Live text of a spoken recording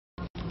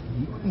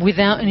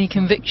without any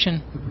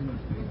conviction.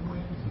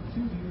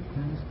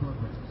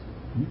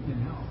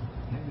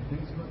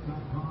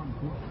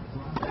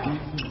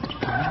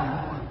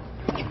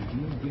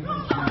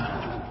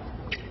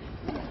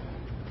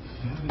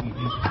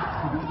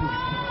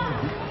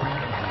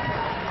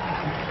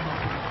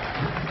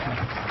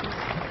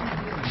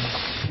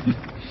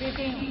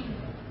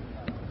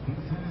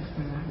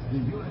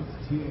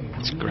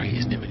 It's great,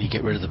 isn't it, when you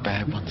get rid of the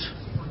bad ones?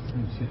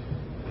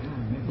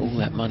 All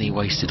that money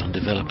wasted on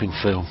developing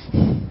film.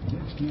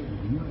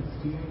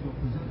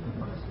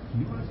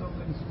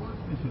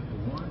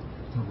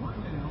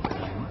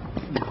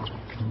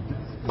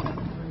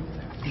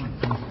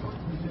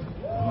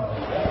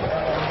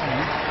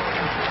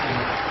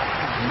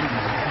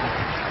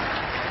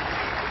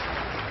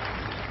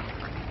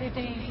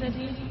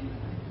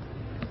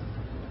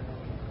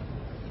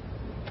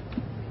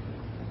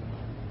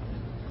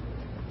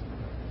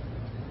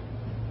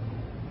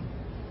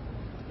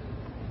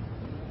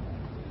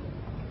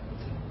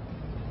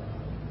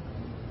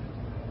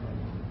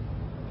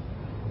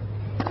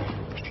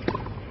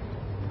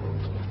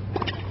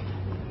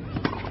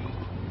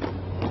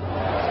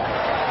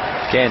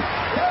 Again,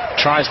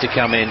 tries to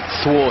come in,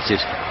 thwarted.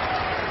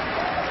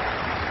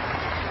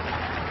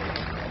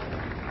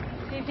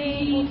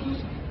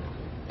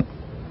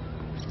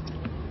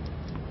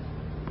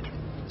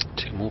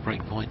 Two more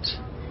break points.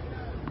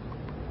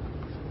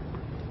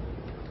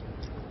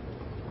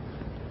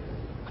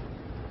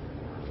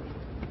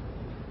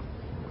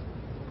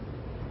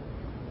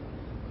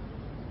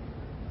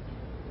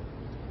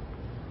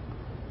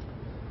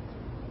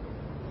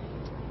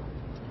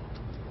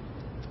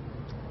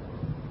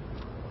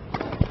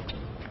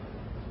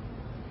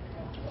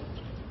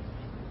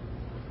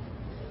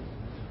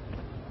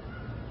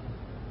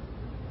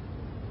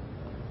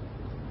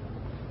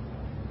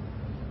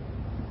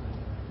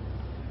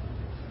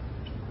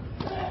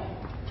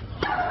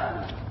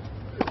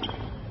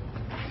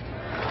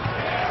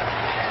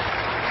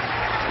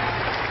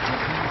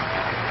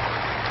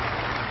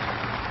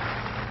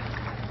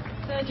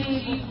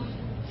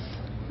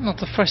 Well,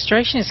 the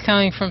frustration is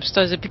coming from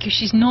Stosur because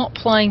she's not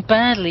playing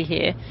badly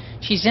here.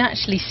 She's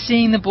actually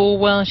seeing the ball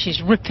well,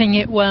 she's ripping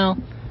it well.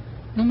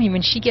 Normally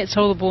when she gets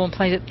hold of the ball and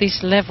plays at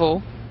this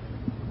level,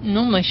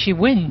 normally she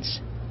wins.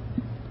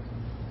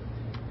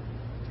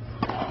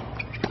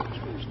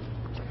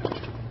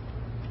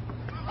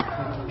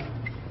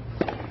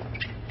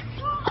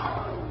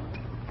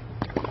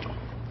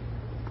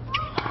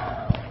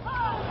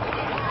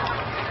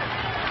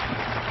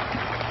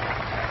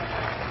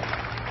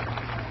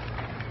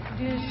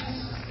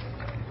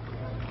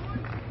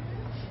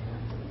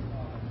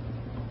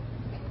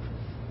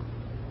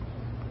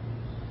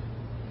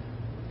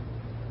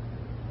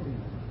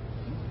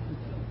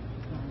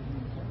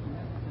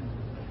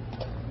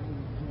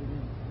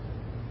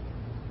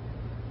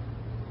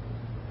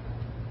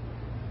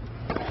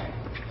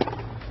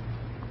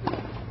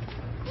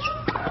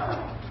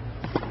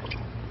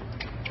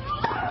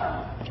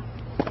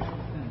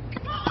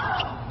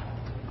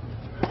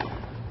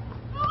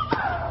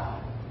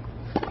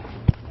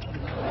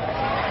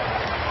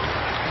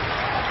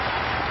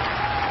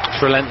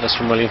 Relentless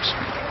from Williams.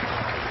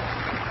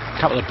 A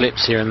couple of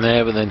blips here and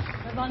there, but then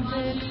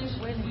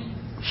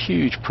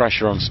huge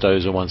pressure on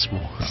Stosur once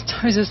more.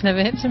 Stosur's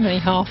never hit so many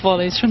half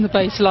volleys from the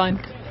baseline.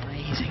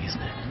 Amazing,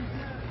 isn't it?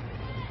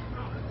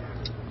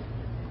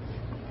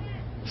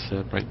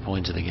 Third break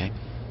point of the game.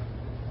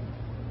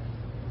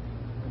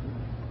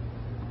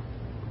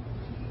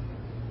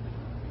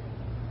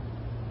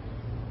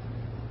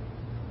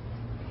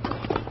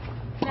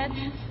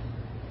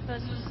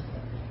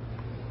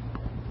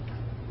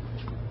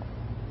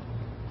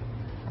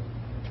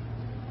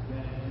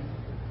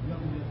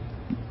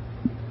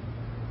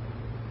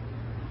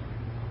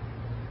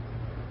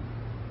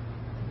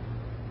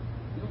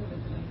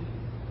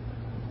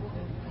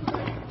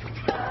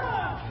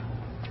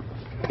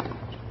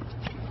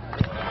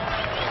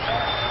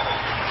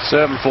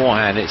 Serve and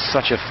forehand, it's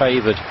such a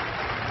favoured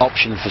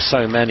option for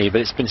so many,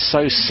 but it's been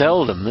so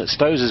seldom that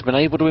Stosur's been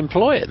able to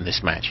employ it in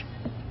this match.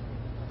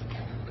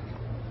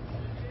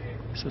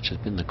 Such has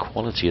been the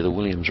quality of the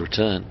Williams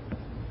return.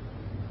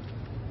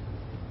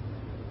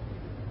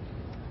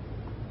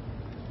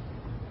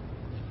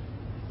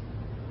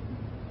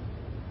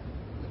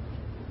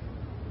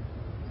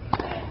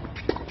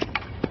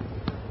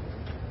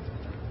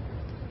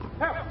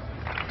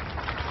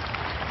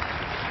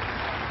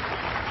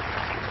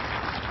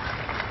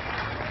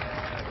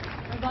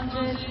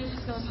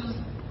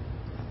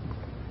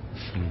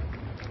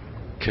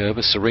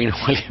 Kerber, Serena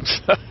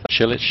Williams,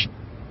 Cilic.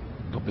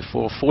 Not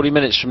before 40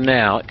 minutes from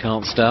now it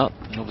can't start.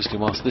 And obviously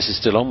whilst this is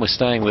still on, we're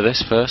staying with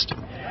this first. And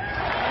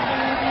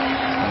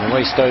the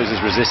way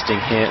Stosur's resisting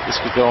here, this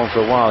could go on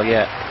for a while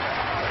yet.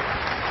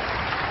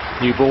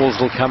 New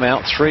balls will come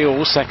out,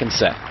 3-all second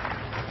set.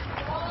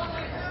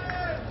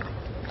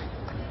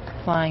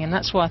 Playing, and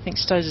that's why I think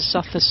Stosur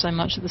suffers so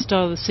much at the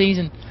start of the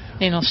season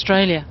in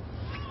Australia.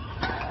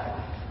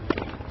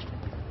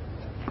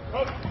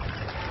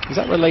 Is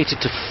that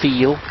related to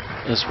feel?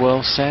 as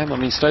well, Sam? I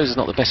mean, Stosur's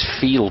not the best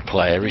field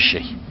player, is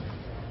she?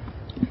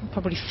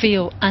 Probably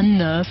feel and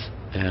nerve.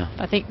 Yeah.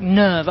 I think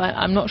nerve.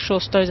 I'm not sure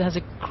Stosur has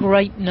a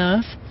great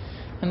nerve.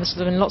 And there's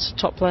been lots of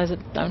top players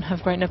that don't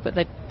have great nerve, but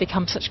they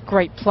become such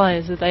great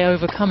players that they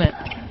overcome it.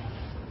 I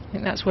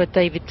think that's where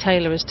David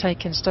Taylor has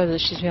taken Stosur.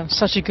 She's become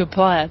such a good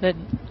player that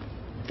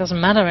it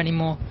doesn't matter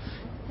anymore.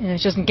 You know,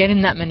 she doesn't get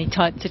in that many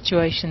tight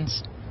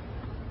situations.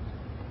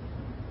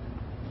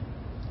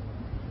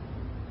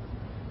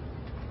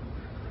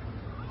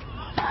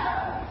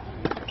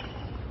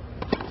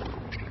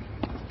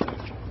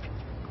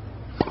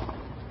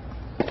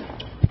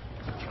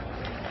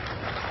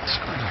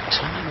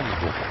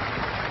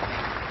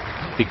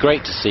 It'd be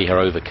great to see her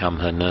overcome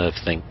her nerve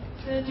thing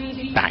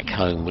back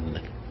home, wouldn't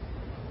it?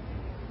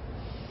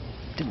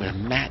 Didn't win a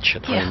match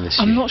at home this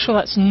year. I'm not sure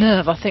that's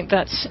nerve. I think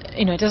that's,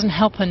 you know, it doesn't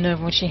help her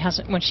nerve when she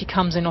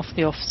comes in off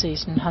the off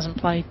season and hasn't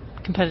played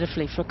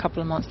competitively for a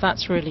couple of months.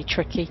 That's really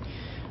tricky.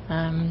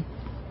 But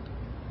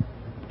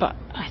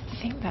I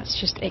think that's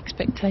just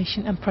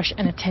expectation and pressure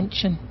and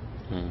attention.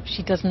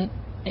 She doesn't.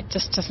 It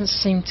just doesn't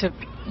seem to.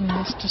 You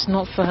know, it's just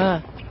not for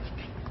her.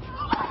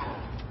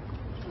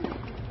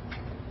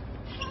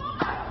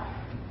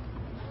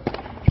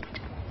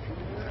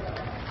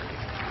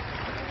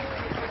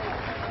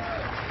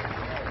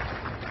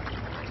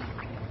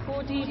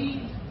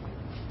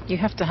 You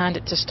have to hand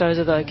it to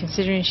Stosur, though,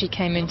 considering she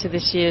came into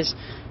this year's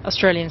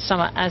Australian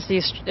Summer as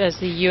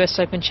the US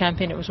Open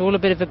champion. It was all a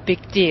bit of a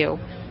big deal.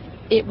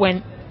 It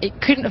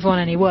couldn't have gone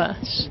any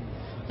worse.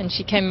 And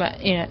she came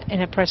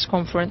in a press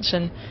conference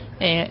and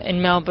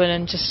in Melbourne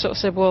and just sort of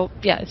said, well,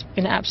 yeah, it's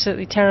been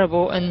absolutely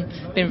terrible, and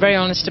been very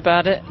honest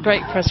about it.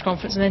 Great press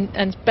conference,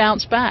 and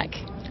bounced back.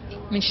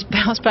 I mean, she's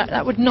bounced back.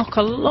 That would knock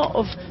a lot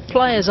of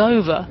players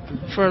over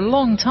for a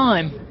long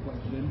time.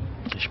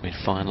 She made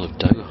final of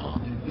Doha,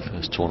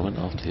 first tournament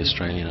after the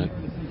Australian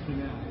Open.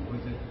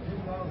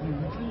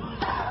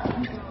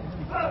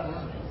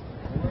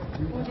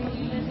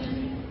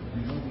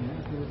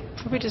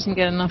 Probably doesn't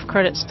get enough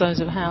credit,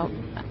 Stosur, of how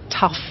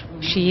tough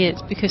she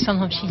is, because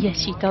sometimes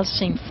she does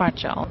seem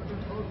fragile.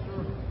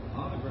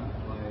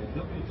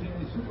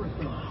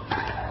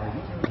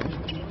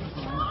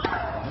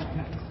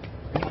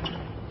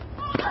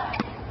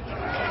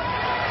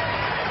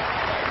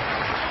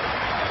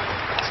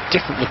 It's a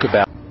different look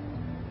about.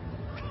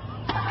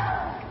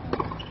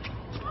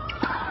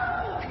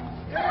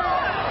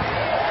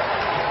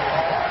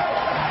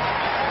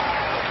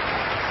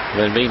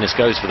 Then Venus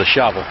goes for the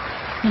shovel.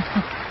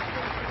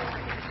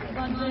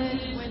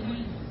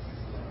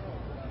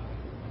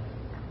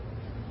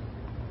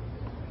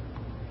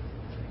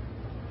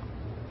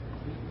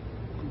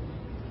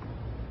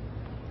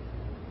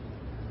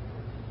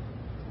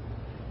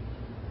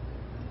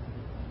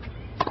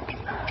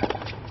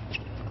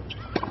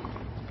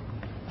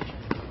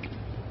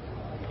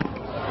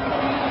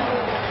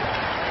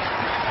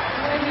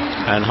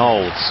 And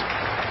holds.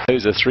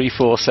 Those are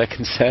 3-4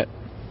 second set.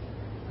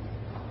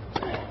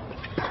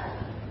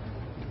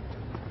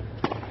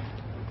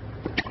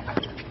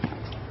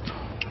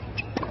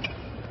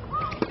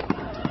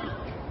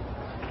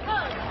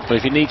 Well,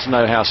 if you need to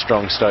know how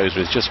strong Stosur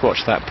is, just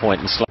watch that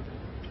point and slow.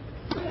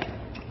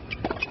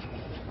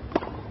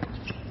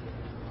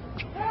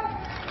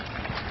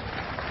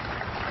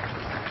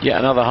 Yet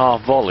another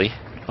half volley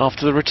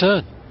after the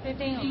return.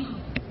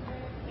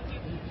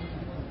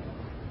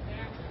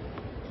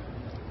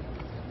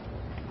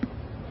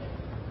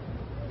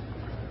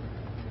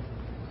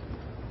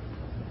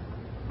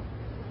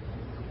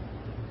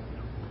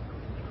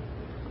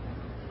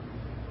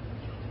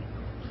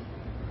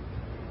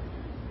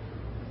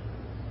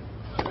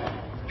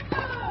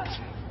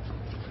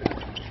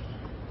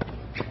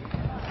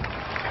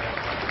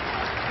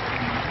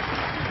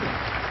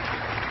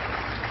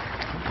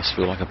 Must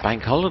feel like a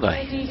bank holiday. I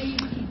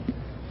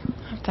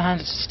have to hand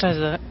it to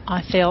Stosur.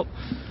 I feel,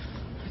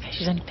 okay,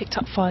 she's only picked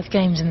up 5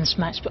 games in this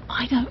match, but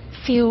I don't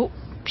feel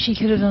she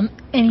could have done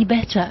any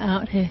better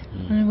out here. I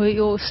don't know what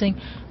you're seeing.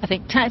 I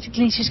think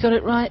tactically she's got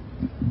it right.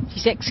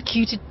 She's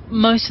executed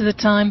most of the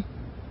time.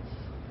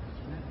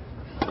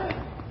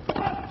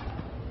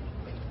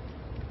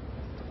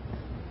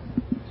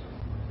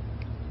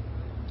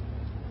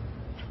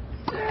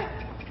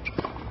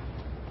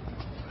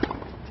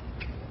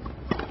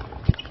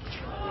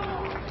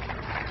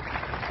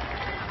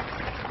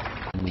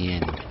 In the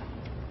end.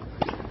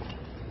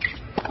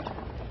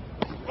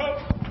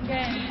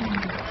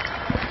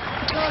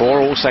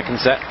 For all second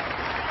set.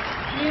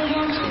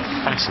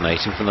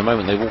 Fascinating from the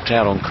moment they walked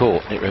out on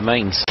court. It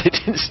remains. They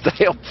didn't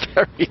stay on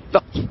very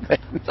long then.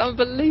 It's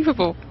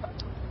unbelievable.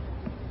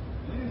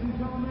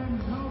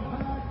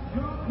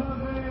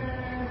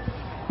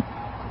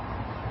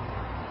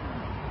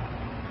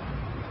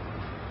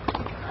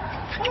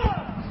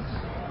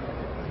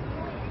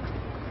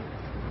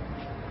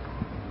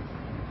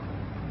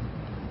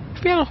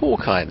 Should we have a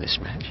Hawkeye in this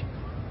match?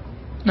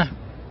 No.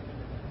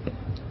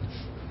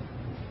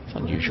 It's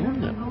unusual,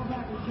 isn't it?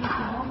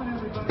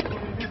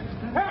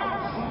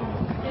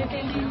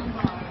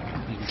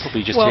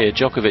 Probably just here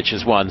Djokovic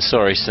has won,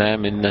 sorry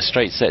Sam, in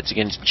straight sets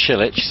against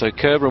Cilic. So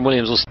Kerber and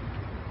Williams will...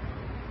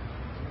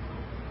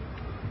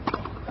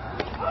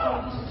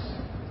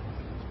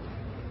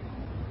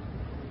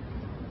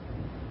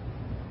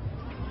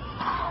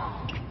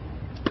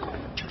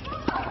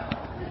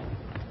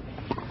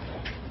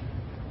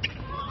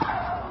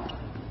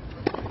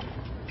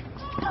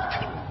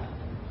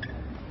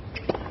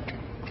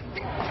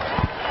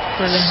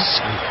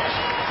 Brilliant.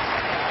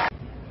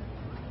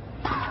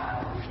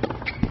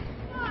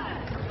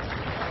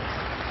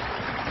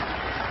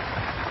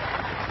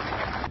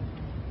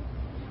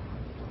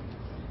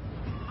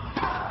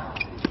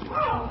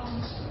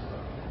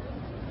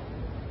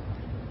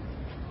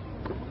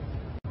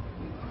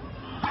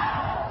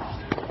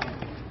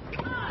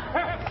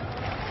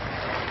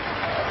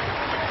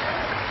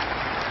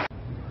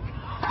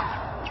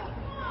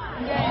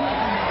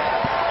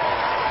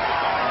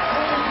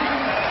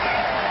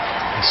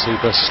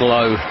 Super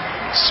slow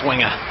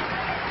swinger.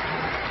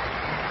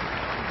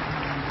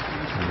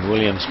 And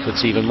Williams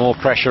puts even more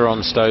pressure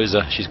on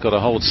Stosur. She's got to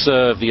hold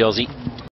serve, the Aussie.